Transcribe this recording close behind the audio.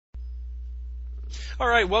All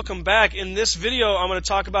right, welcome back. In this video, I'm going to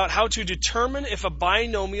talk about how to determine if a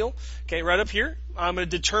binomial, okay, right up here, I'm going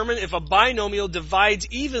to determine if a binomial divides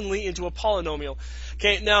evenly into a polynomial.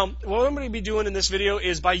 Okay, now, what I'm going to be doing in this video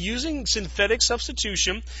is by using synthetic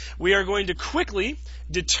substitution, we are going to quickly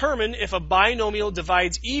determine if a binomial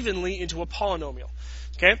divides evenly into a polynomial.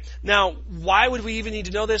 Okay. Now, why would we even need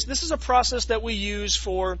to know this? This is a process that we use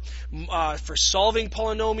for solving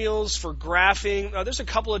polynomials, for graphing. There's a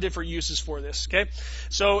couple of different uses for this. Okay.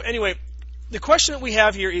 So anyway, the question that we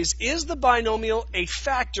have here is the binomial a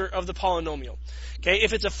factor of the polynomial? Okay.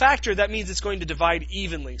 If it's a factor, that means it's going to divide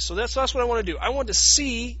evenly. So that's what I want to do. I want to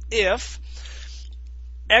see if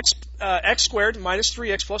x squared minus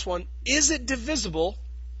 3x plus 1, is it divisible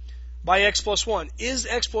by x plus 1? Is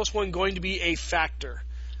x plus 1 going to be a factor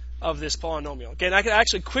of this polynomial? Okay, and I can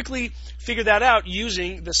actually quickly figure that out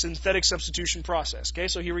using the synthetic substitution process. Okay,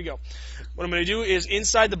 so here we go. What I'm going to do is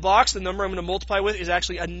inside the box, the number I'm going to multiply with is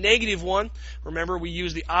actually a -1. Remember, we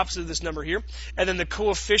use the opposite of this number here. And then the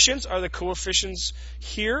coefficients are the coefficients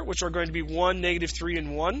here, which are going to be 1, -3,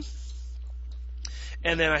 and 1.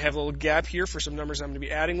 And then I have a little gap here for some numbers I'm going to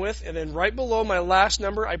be adding with. And then right below my last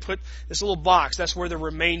number, I put this little box. That's where the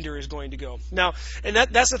remainder is going to go. Now, and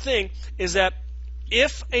that's the thing, is that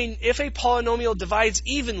if a polynomial divides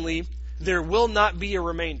evenly, there will not be a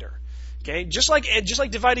remainder. Okay, just like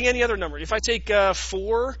dividing any other number. If I take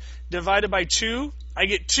 4 divided by 2, I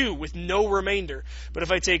get 2 with no remainder. But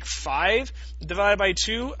if I take 5 divided by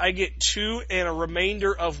 2, I get 2 and a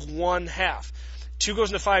remainder of 1/2. 2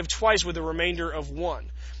 goes into 5 twice with a remainder of 1.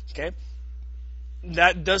 Okay,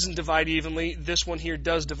 that doesn't divide evenly. This one here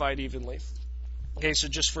does divide evenly. Okay, so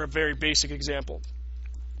just for a very basic example.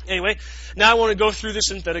 Anyway, now I want to go through the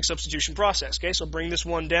synthetic substitution process. Okay, so bring this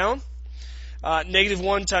 1 down.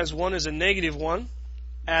 -1 times 1 is a -1.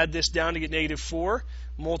 Add this down to get -4.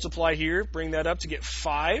 Multiply here, bring that up to get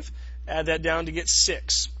 5. Add that down to get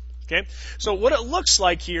 6. Okay, so what it looks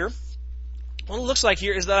like here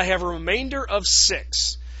is that I have a remainder of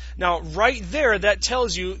 6. Now, right there, that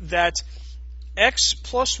tells you that x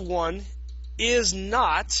plus 1 is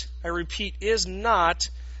not, I repeat, is not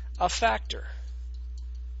a factor.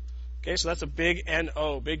 Okay, so that's a big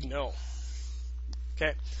N-O, big no.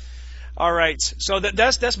 Okay, all right, so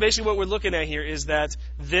that's basically what we're looking at here, is that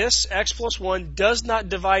this x plus 1 does not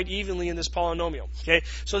divide evenly in this polynomial. Okay,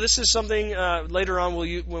 so this is something later on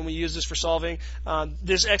when we use this for solving.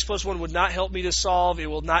 This x plus 1 would not help me to solve. It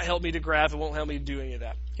will not help me to graph. It won't help me to do any of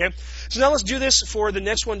that. Okay, so now let's do this for the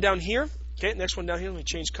next one down here. Okay, next one down here. Let me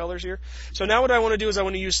change colors here. So now what I want to do is I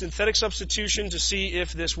want to use synthetic substitution to see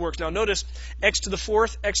if this works. Now notice x to the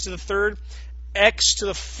 4th, x to the 3rd, x to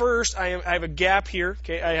the 1st. I have a gap here.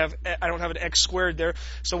 Okay, I don't have an x squared there.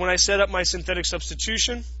 So when I set up my synthetic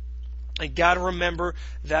substitution, I got to remember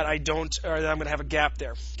that that I'm going to have a gap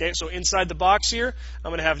there. Okay, so inside the box here, I'm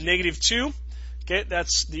going to have -2. Okay,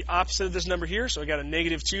 that's the opposite of this number here. So I got a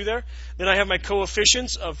 -2 there. Then I have my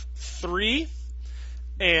coefficients of 3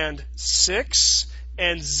 and 6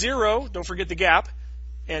 and 0. Don't forget the gap.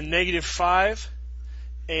 And -5.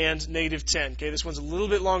 And -10. Okay, this one's a little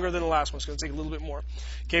bit longer than the last one. It's going to take a little bit more.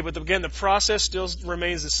 Okay, but again, the process still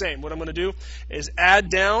remains the same. What I'm going to do is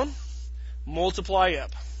add down, multiply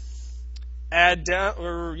up. Add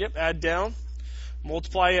down, add down,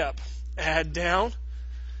 multiply up. Add down,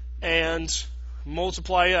 and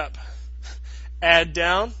multiply up. Add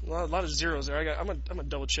down. Well, a lot of zeros there. I'm gonna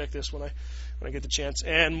double check this when I get the chance.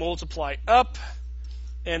 And multiply up,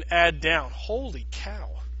 and add down. Holy cow!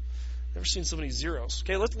 Never seen so many zeros.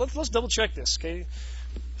 Okay, let's double check this. Okay,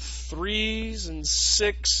 3s and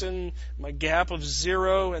 6 and my gap of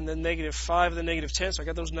 0 and then -5 and then -10. So I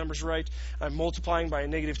got those numbers right. I'm multiplying by a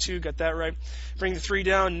 -2. Got that right. Bring the 3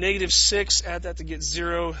 down. -6. Add that to get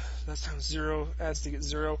 0. That's 0. Adds to get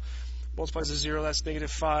 0. Multiplies to 0. That's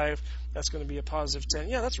 -5. That's going to be a +10.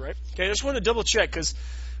 Yeah, that's right. Okay, I just wanted to double check because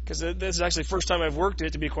this is actually the first time I've worked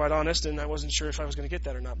it, to be quite honest, and I wasn't sure if I was going to get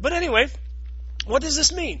that or not. But anyway, what does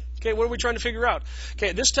this mean? Okay, what are we trying to figure out?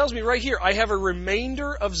 Okay, this tells me right here I have a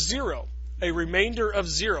remainder of 0. A remainder of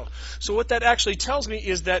 0. So what that actually tells me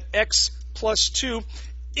is that x plus 2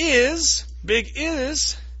 is, big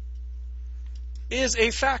is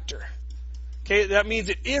a factor. Okay, that means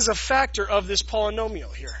it is a factor of this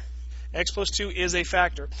polynomial here. X plus 2 is a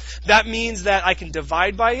factor. That means that I can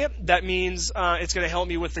divide by it. That means it's going to help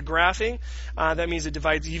me with the graphing. That means it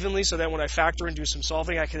divides evenly, so that when I factor and do some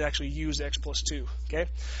solving, I can actually use x plus 2. Okay,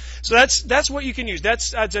 so that's what you can use.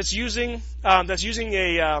 That's using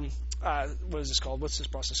a what is this called? What's this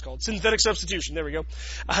process called? Synthetic substitution. There we go.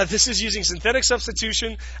 This is using synthetic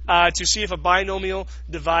substitution to see if a binomial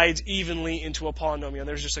divides evenly into a polynomial.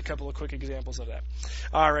 There's just a couple of quick examples of that.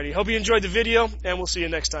 Alrighty. Hope you enjoyed the video, and we'll see you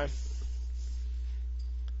next time.